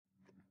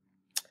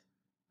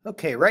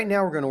Okay, right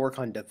now we're going to work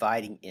on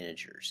dividing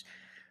integers.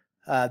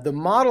 The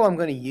model I'm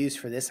going to use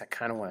for this, I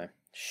kind of want to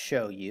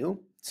show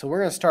you. So we're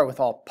going to start with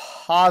all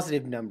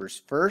positive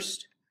numbers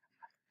first.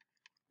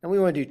 And we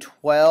want to do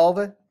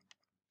 12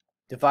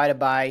 divided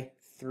by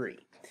 3.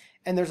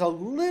 And there's a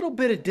little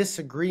bit of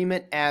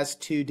disagreement as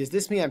to, does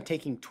this mean I'm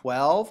taking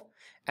 12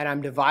 and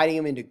I'm dividing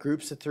them into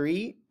groups of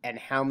 3? And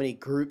how many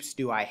groups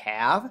do I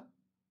have?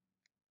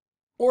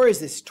 Or is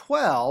this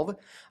 12,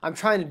 I'm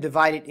trying to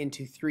divide it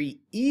into 3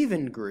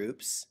 even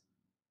groups,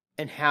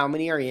 and how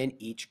many are in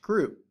each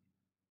group?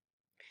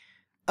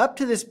 Up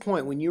to this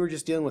point, when you were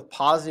just dealing with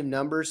positive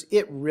numbers,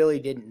 it really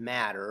didn't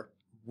matter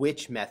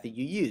which method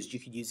you used.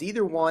 You could use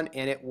either one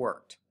and it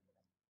worked.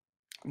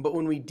 But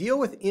when we deal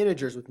with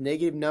integers with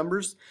negative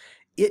numbers,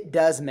 it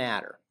does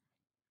matter.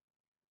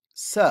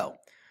 So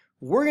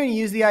we're going to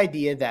use the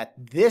idea that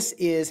this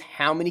is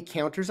how many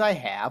counters I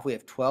have. We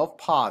have 12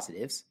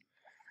 positives.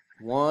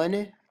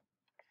 1,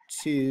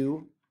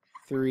 2,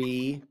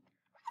 3,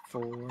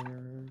 4,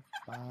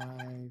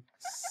 5,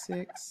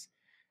 6,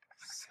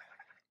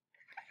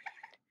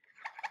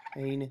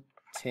 7, 8, 9,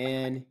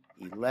 10,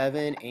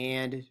 11,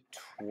 and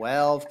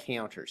 12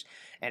 counters.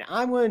 And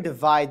I'm going to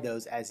divide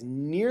those as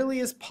nearly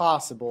as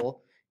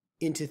possible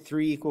into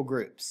 3 equal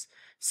groups.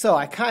 So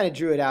I kind of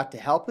drew it out to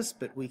help us,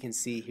 but we can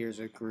see here's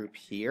a group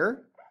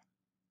here,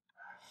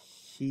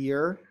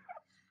 here,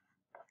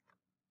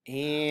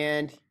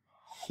 and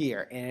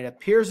here. And it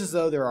appears as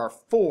though there are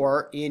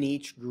 4 in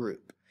each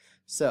group.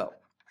 So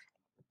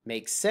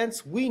makes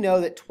sense. We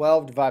know that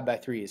 12 divided by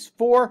 3 is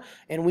 4,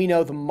 and we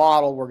know the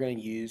model we're going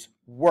to use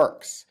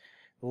works.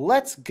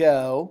 Let's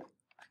go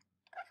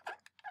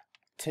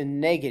to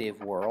negative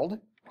world.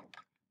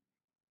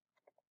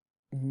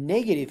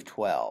 Negative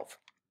 12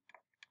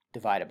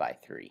 divided by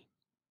 3.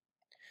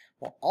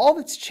 Well, all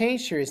that's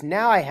changed here is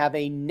now I have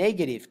a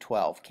negative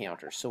 12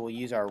 counter. So we'll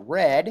use our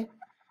red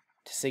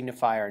to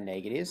signify our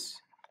negatives.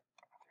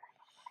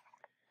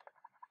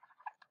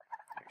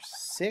 There's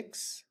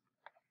 6,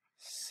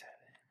 7,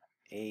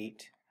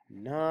 8,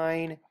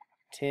 9,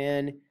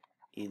 10,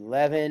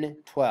 11,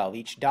 12.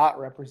 Each dot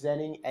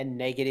representing a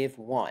negative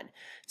 1.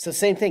 So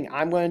same thing.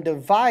 I'm going to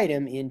divide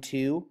them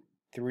into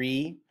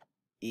 3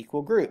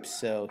 equal groups.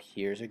 So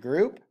here's a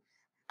group.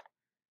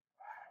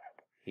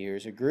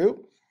 Here's a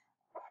group.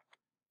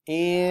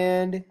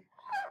 And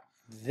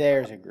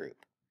there's a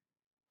group.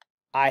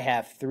 I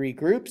have 3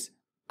 groups.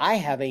 I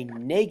have a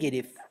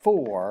negative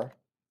 4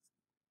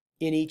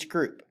 in each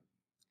group.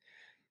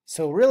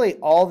 So really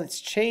all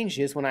that's changed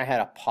is when I had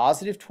a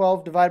positive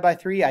 12 divided by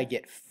 3, I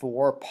get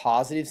 4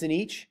 positives in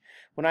each.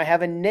 When I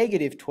have a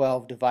negative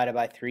 12 divided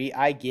by 3,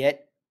 I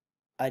get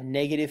a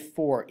negative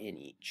 4 in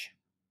each.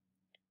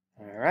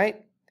 All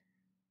right.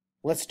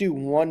 Let's do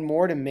one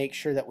more to make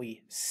sure that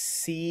we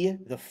see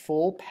the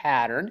full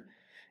pattern.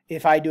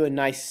 If I do a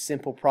nice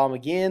simple problem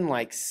again,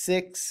 like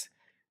 6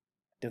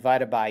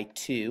 divided by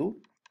 2.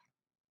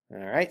 All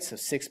right, so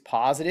 6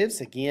 positives.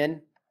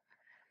 Again,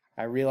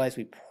 I realize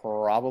we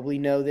probably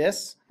know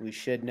this. We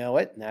should know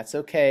it, and that's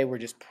okay. We're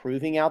just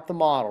proving out the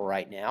model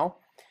right now.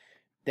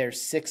 There's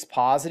 6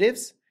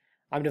 positives.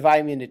 I'm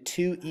dividing them into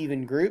 2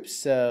 even groups,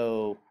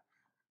 so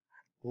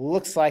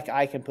looks like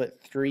I can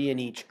put 3 in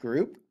each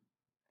group.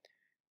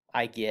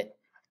 I get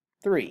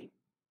 3.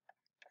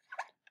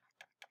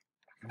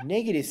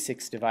 Negative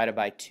 6 divided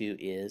by 2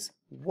 is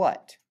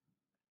what?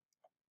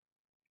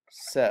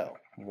 So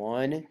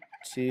 1,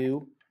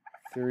 2,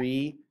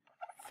 3,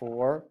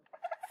 4,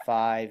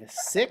 5,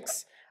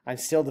 6. I'm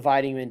still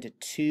dividing them into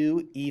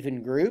 2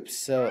 even groups,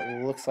 so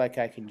it looks like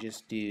I can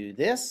just do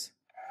this.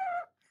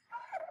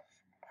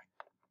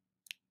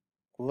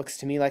 Looks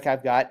to me like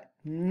I've got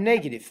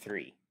negative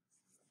 3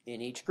 in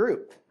each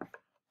group.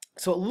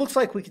 So it looks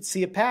like we could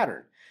see a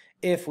pattern.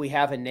 If we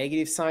have a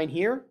negative sign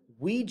here,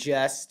 we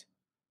just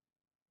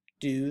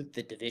do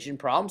the division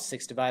problem,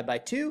 6 divided by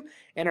 2,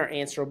 and our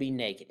answer will be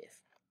negative.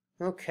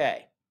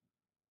 Okay.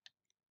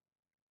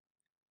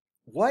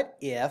 What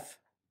if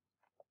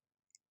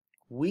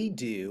we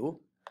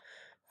do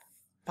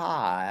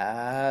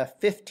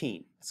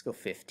 15? Let's go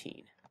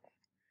 15.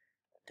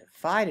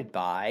 Divided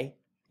by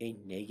a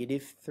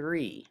negative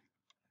 3.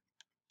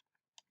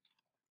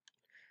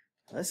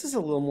 This is a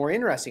little more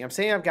interesting. I'm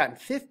saying I've gotten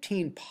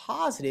 15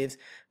 positives,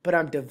 but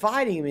I'm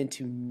dividing them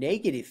into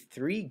negative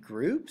 3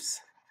 groups?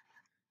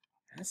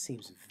 That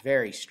seems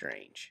very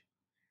strange.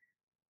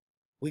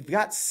 We've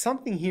got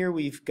something here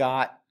we've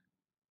got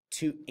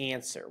to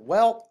answer.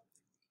 Well,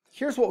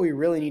 here's what we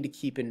really need to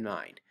keep in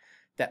mind.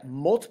 That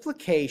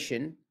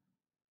multiplication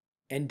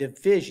and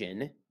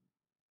division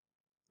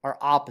are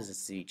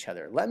opposites to each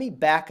other. Let me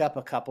back up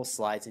a couple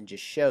slides and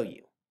just show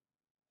you.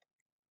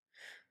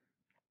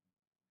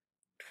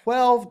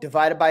 12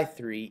 divided by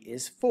 3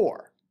 is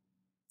 4.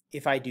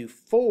 If I do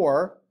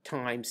 4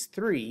 times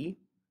 3,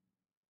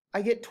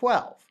 I get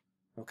 12.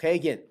 Okay,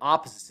 again,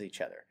 opposites to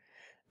each other.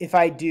 If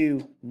I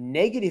do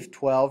negative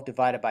 12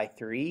 divided by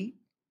 3,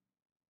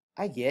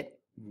 I get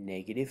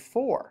negative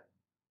 4.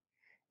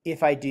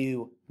 If I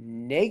do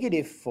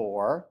negative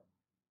 4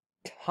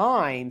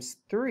 times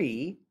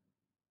 3,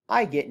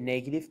 I get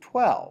negative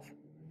 12.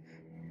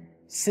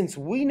 Since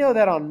we know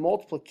that on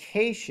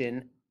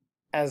multiplication,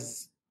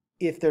 as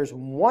if there's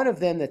one of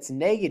them that's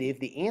negative,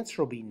 the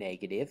answer will be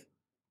negative.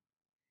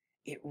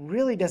 It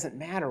really doesn't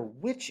matter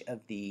which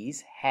of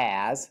these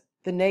has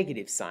the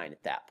negative sign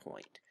at that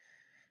point.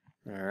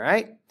 All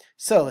right,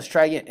 so let's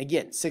try again.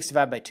 Again, 6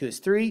 divided by 2 is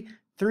 3.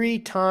 3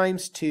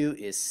 times 2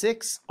 is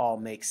 6. All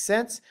makes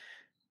sense.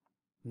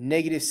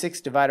 Negative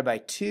 6 divided by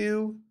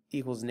 2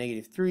 equals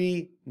negative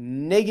 3.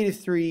 Negative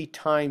 3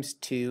 times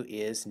 2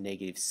 is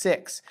negative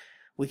 6.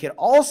 We could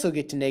also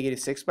get to negative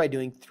 6 by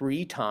doing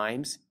 3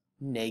 times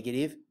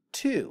negative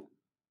 2.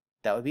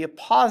 That would be a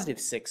positive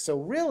 6. So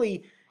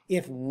really,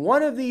 if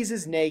one of these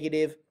is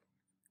negative,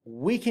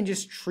 we can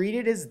just treat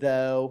it as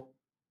though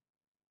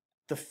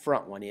the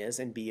front one is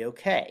and be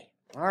okay.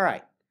 All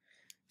right.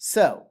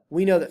 So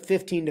we know that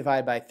 15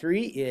 divided by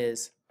 3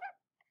 is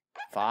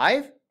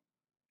 5.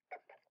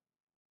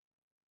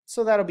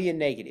 So that'll be a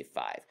negative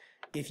 5.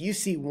 If you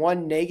see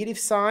one negative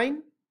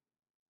sign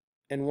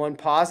and one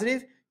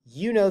positive,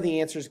 you know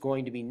the answer is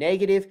going to be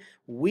negative.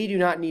 We do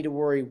not need to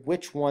worry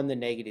which one the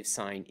negative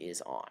sign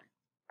is on.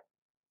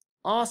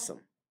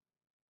 Awesome.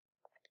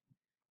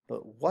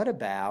 But what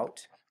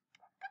about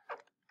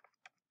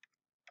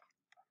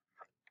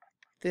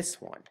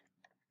this one?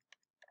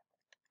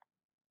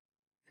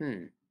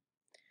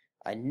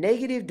 A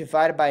negative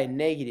divided by a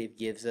negative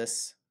gives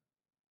us,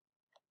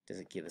 does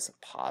it give us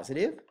a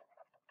positive?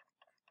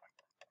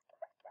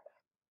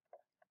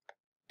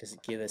 Does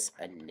it give us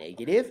a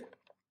negative?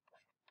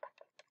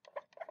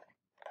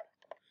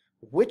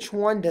 Which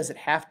one does it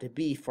have to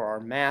be for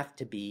our math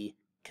to be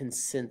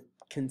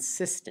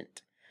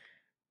consistent?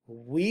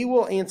 We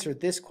will answer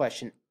this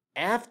question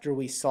after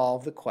we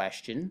solve the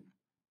question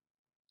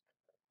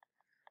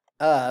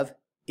of,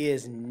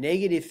 is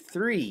negative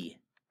 3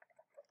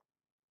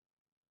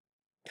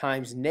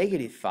 times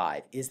negative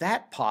 5, is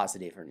that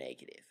positive or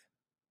negative?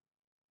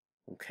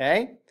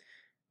 Okay?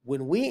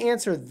 When we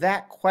answer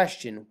that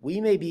question, we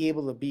may be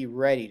able to be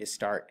ready to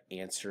start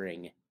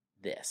answering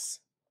this.